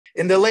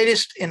In the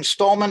latest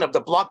installment of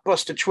the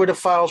blockbuster Twitter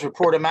Files,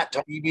 reporter Matt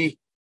Taibbi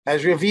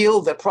has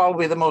revealed that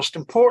probably the most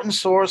important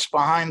source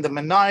behind the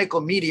maniacal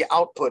media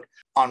output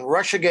on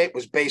Russiagate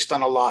was based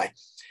on a lie.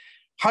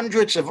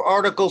 Hundreds of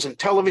articles and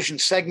television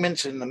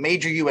segments in the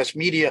major U.S.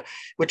 media,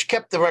 which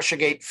kept the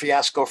Russiagate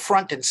fiasco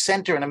front and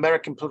center in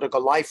American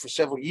political life for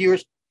several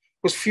years,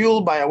 was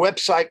fueled by a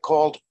website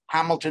called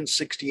Hamilton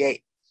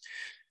 68.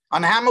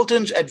 On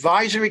Hamilton's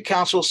advisory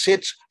council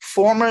sits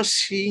former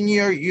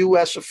senior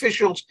U.S.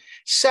 officials,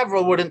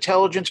 several with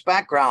intelligence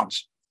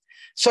backgrounds,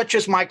 such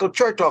as Michael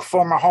Chertoff,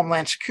 former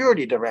Homeland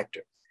Security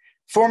Director,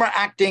 former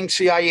acting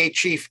CIA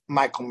Chief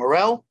Michael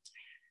Morell,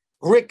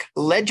 Rick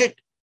Leggett,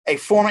 a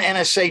former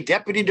NSA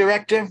Deputy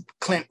Director,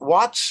 Clint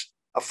Watts,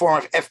 a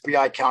former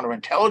FBI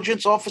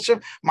counterintelligence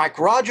officer, Mike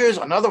Rogers,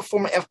 another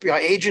former FBI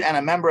agent and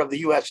a member of the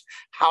U.S.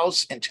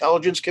 House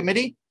Intelligence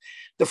Committee,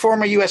 the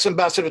former U.S.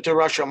 Ambassador to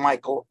Russia,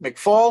 Michael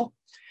McFaul.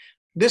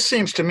 This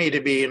seems to me to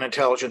be an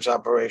intelligence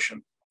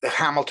operation, the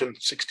Hamilton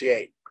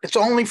 68. It's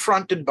only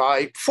fronted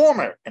by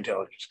former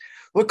intelligence.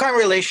 What kind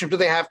of relation do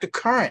they have to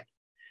current?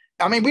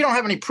 I mean, we don't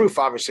have any proof,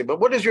 obviously,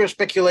 but what is your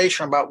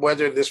speculation about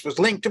whether this was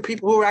linked to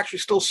people who are actually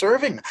still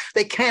serving?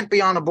 They can't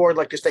be on a board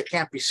like this. They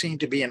can't be seen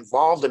to be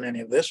involved in any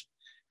of this,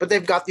 but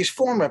they've got these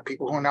former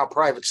people who are now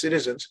private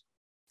citizens.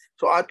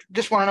 So I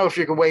just want to know if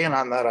you could weigh in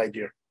on that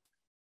idea.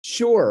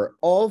 Sure.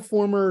 All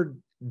former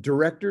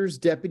directors,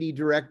 deputy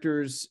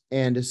directors,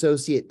 and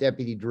associate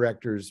deputy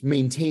directors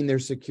maintain their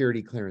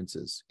security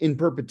clearances in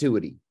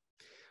perpetuity.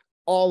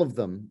 All of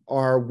them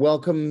are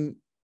welcome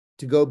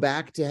to go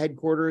back to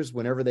headquarters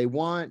whenever they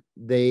want.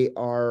 They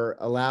are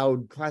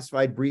allowed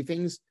classified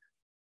briefings,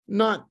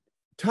 not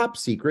top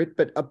secret,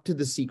 but up to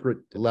the secret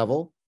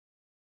level.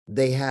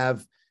 They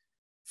have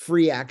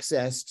free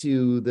access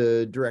to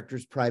the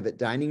director's private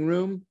dining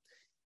room.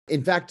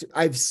 In fact,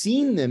 I've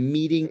seen them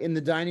meeting in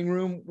the dining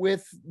room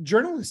with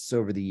journalists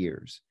over the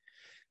years.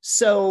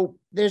 So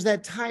there's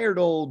that tired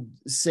old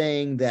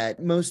saying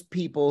that most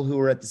people who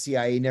are at the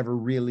CIA never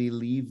really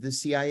leave the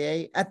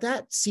CIA. At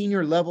that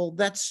senior level,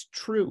 that's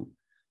true,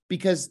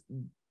 because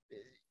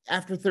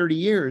after 30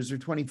 years or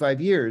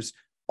 25 years,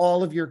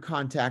 all of your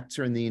contacts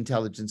are in the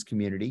intelligence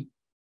community.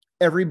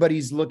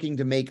 Everybody's looking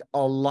to make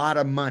a lot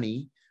of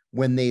money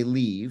when they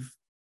leave,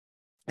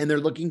 and they're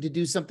looking to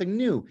do something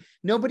new.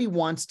 Nobody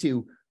wants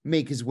to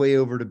make his way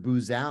over to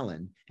Booz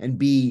Allen and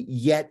be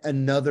yet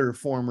another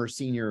former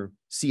senior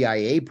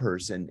CIA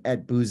person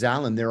at Booz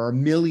Allen. There are a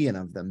million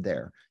of them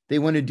there. They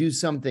want to do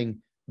something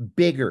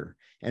bigger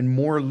and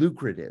more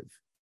lucrative.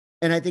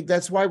 And I think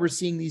that's why we're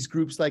seeing these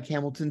groups like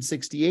Hamilton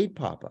 68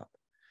 pop up,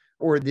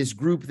 or this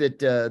group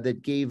that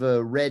gave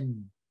a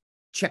red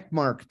check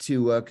mark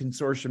to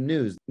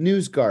Consortium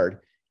NewsGuard.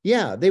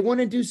 Yeah, they want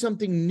to do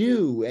something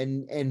new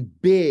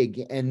and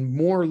big and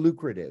more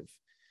lucrative.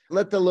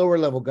 Let the lower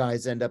level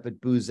guys end up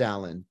at Booz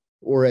Allen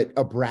or at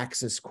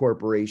Abraxas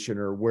Corporation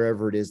or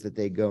wherever it is that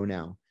they go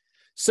now.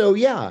 So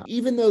yeah,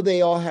 even though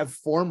they all have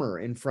former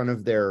in front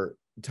of their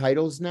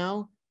titles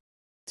now,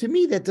 to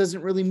me, that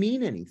doesn't really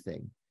mean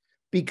anything,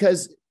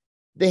 because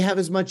they have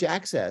as much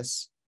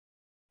access,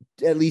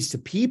 at least to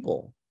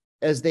people,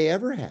 as they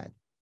ever had.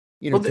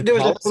 You know, well,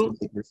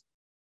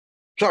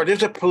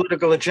 there's a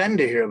political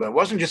agenda here, though. It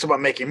wasn't just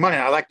about making money.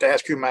 I'd like to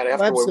ask you, Matt,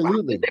 afterward.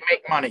 Absolutely. How did they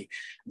make money?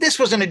 This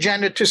was an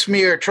agenda to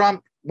smear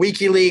Trump,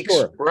 WikiLeaks,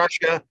 sure,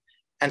 Russia,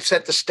 and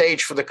set the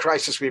stage for the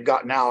crisis we've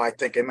got now, I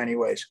think, in many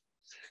ways.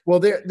 Well,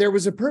 there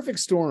was a perfect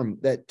storm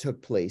that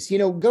took place. You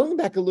know, going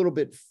back a little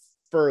bit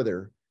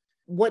further,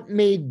 what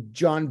made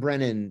John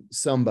Brennan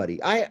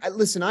somebody?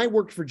 I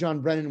worked for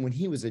John Brennan when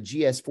he was a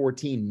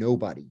GS-14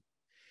 nobody.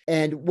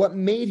 And what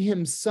made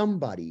him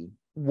somebody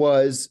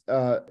was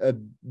a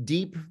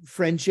deep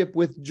friendship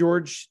with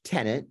George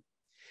Tenet.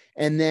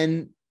 And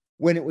then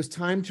when it was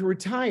time to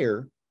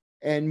retire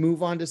and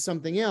move on to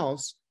something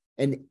else,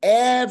 and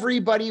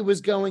everybody was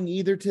going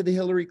either to the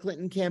Hillary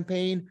Clinton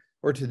campaign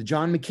or to the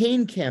John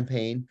McCain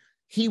campaign,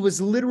 he was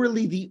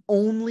literally the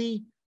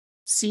only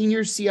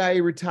senior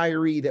CIA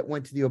retiree that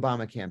went to the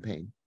Obama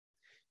campaign.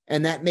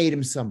 And that made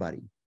him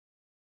somebody.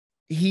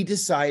 He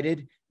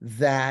decided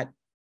that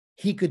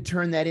he could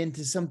turn that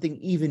into something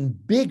even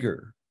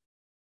bigger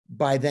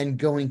by then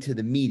going to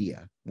the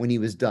media when he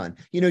was done.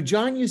 You know,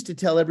 John used to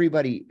tell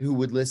everybody who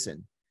would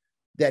listen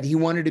that he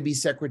wanted to be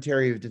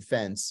Secretary of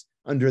Defense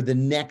under the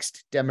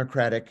next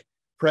Democratic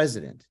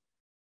president.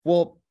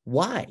 Well,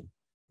 why?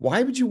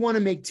 Why would you want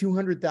to make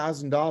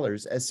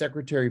 $200,000 as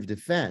Secretary of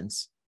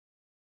Defense,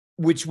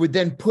 which would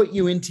then put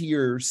you into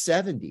your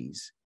 70s,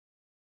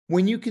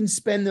 when you can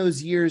spend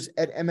those years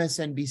at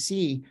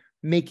MSNBC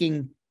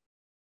making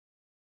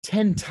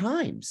 10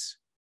 times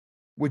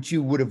what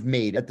you would have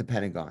made at the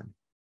Pentagon?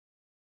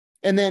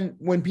 And then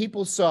when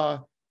people saw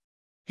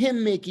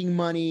him making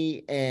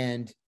money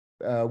and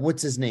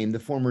what's his name, the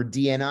former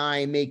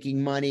DNI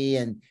making money,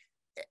 and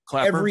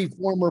Clapper. Every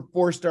former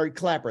four-star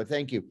Clapper,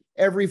 thank you.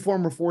 Every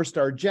former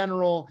four-star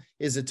general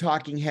is a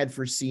talking head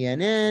for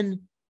CNN,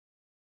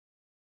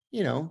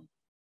 you know,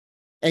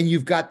 and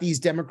you've got these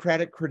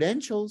Democratic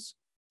credentials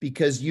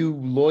because you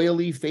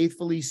loyally,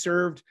 faithfully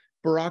served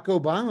Barack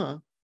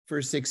Obama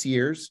for 6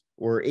 years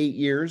or 8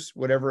 years,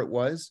 whatever it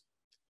was.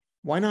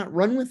 Why not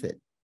run with it?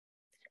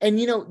 And,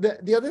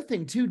 the other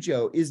thing too,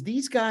 Joe, is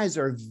these guys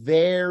are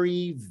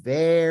very,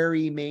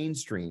 very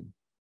mainstream.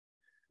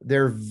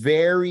 They're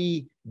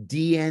very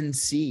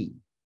DNC.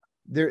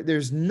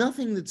 There's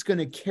nothing that's going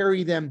to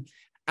carry them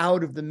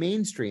out of the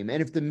mainstream.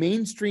 And if the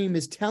mainstream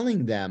is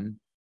telling them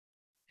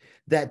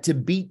that to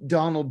beat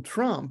Donald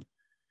Trump,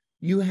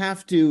 you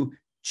have to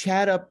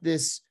chat up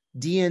this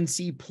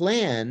DNC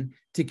plan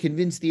to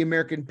convince the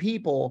American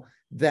people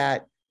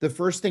that the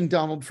first thing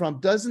Donald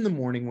Trump does in the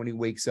morning when he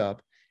wakes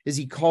up is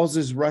he calls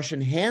his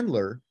Russian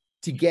handler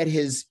to get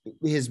his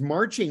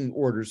marching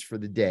orders for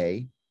the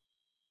day,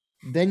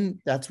 then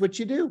that's what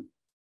you do.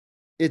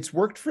 It's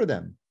worked for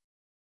them.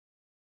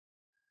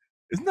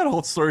 Isn't that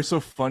whole story so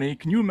funny?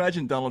 Can you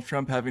imagine Donald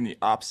Trump having the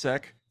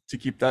OPSEC to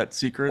keep that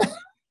secret?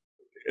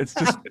 It's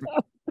just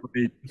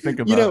think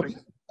about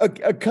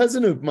it. A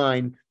cousin of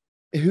mine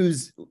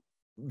who's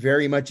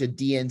very much a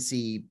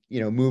DNC,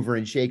 mover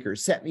and shaker,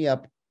 set me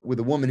up with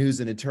a woman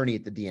who's an attorney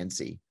at the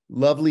DNC.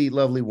 Lovely,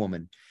 lovely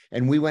woman.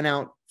 And we went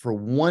out for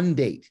one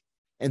date.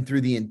 And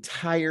through the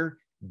entire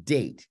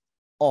date,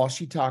 all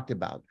she talked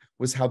about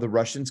was how the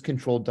Russians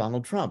controlled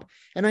Donald Trump.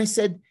 And I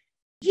said,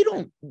 you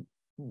don't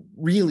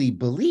really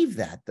believe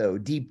that, though,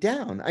 deep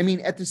down. I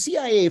mean, at the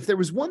CIA, if there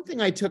was one thing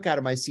I took out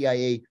of my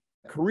CIA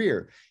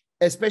career,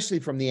 especially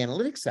from the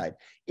analytics side,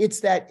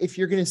 it's that if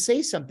you're going to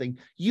say something,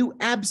 you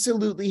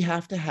absolutely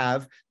have to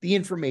have the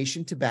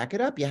information to back it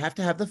up. You have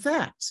to have the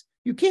facts.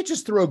 You can't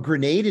just throw a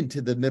grenade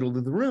into the middle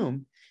of the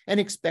room and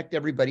expect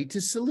everybody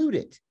to salute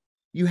it.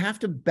 You have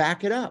to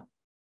back it up.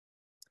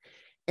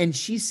 And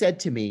she said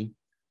to me,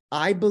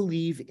 I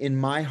believe in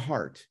my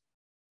heart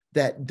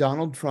that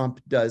Donald Trump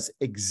does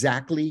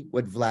exactly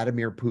what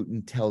Vladimir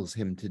Putin tells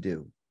him to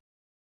do.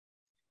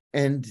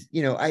 And,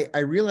 I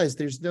realized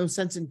there's no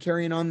sense in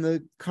carrying on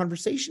the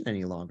conversation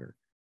any longer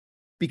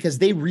because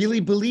they really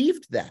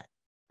believed that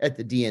at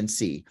the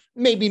DNC.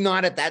 Maybe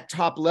not at that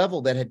top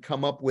level that had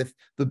come up with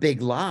the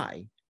big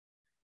lie,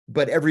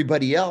 but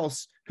everybody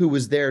else who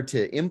was there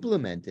to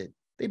implement it,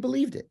 they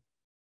believed it.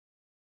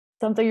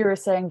 Something you were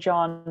saying,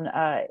 John,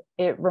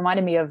 it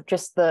reminded me of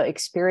just the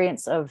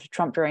experience of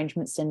Trump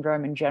derangement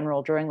syndrome in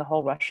general during the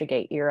whole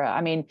Russiagate era.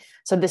 I mean,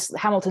 so this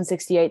Hamilton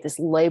 68, this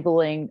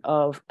labeling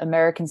of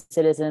American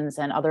citizens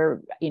and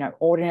other,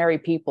 ordinary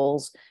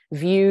people's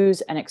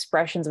views and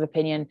expressions of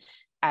opinion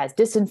as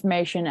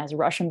disinformation, as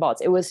Russian bots,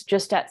 it was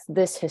just at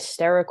this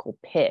hysterical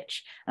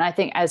pitch. And I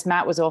think, as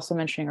Matt was also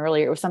mentioning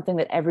earlier, it was something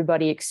that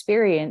everybody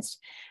experienced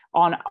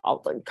on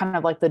kind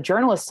of like the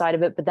journalist side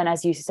of it. But then,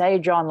 as you say,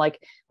 John,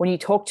 like when you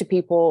talk to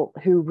people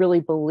who really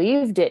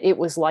believed it, it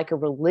was like a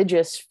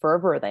religious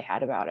fervor they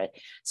had about it.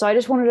 So I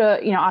just wanted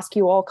to, ask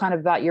you all kind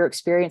of about your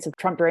experience of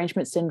Trump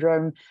derangement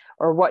syndrome,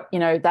 or what,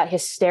 that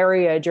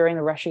hysteria during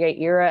the Russiagate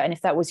era, and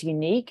if that was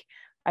unique.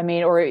 I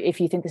mean, or if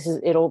you think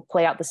it'll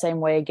play out the same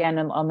way again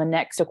on the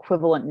next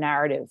equivalent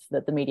narrative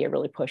that the media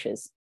really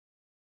pushes.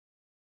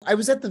 I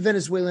was at the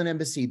Venezuelan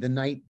embassy the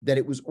night that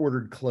it was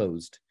ordered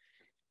closed.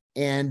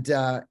 And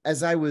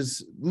as I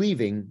was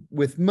leaving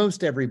with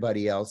most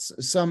everybody else,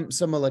 some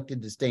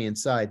elected to stay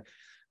inside,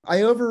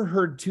 I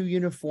overheard two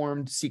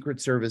uniformed Secret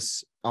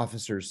Service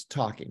officers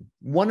talking.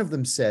 One of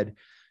them said,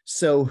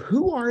 "So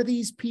who are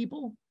these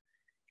people?"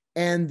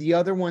 And the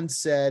other one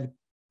said,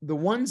 "The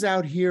ones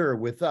out here are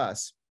with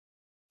us.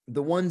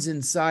 The ones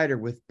inside are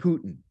with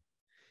Putin."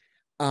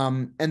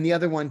 And the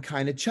other one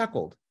kind of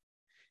chuckled.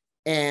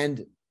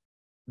 And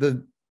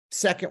the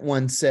second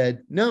one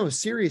said, "No,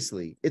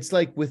 seriously, it's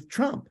like with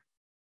Trump."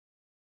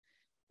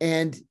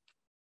 And,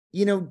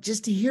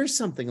 just to hear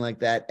something like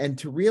that and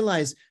to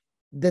realize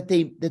that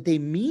they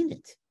mean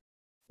it,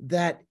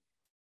 that,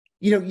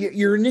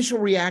 your initial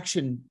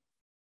reaction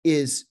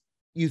is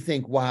you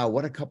think, wow,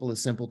 what a couple of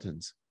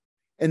simpletons.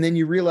 And then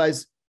you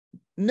realize,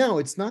 no,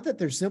 it's not that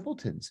they're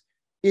simpletons.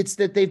 It's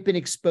that they've been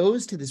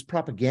exposed to this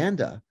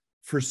propaganda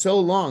for so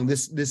long,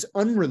 this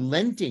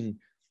unrelenting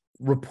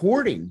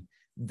reporting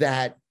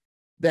that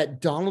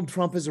Donald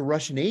Trump is a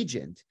Russian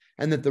agent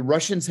and that the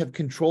Russians have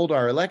controlled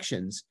our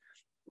elections.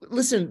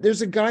 Listen,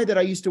 there's a guy that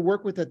I used to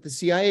work with at the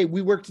CIA.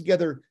 We worked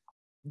together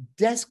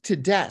desk to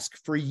desk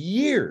for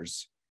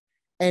years.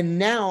 And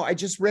now I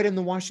just read in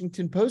the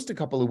Washington Post a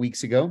couple of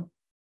weeks ago,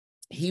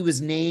 he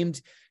was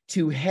named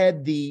to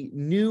head the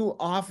new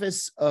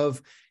Office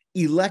of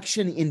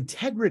Election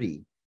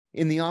Integrity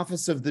in the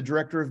Office of the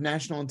Director of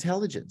National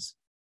Intelligence.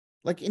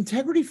 Like,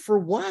 integrity for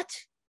what?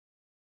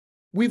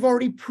 We've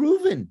already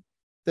proven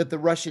that the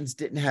Russians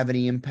didn't have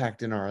any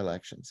impact in our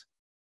elections.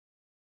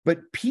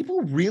 But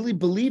people really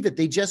believe it.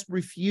 They just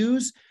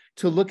refuse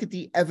to look at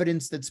the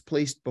evidence that's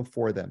placed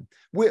before them.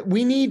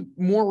 We need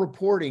more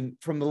reporting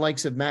from the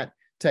likes of Matt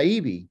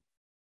Taibbi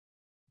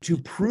to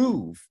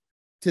prove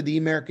to the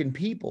American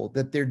people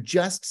that they're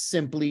just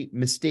simply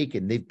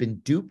mistaken. They've been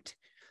duped.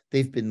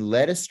 They've been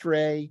led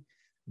astray.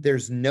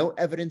 There's no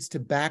evidence to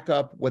back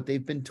up what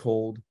they've been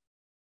told.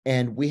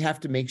 And we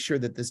have to make sure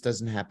that this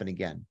doesn't happen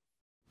again.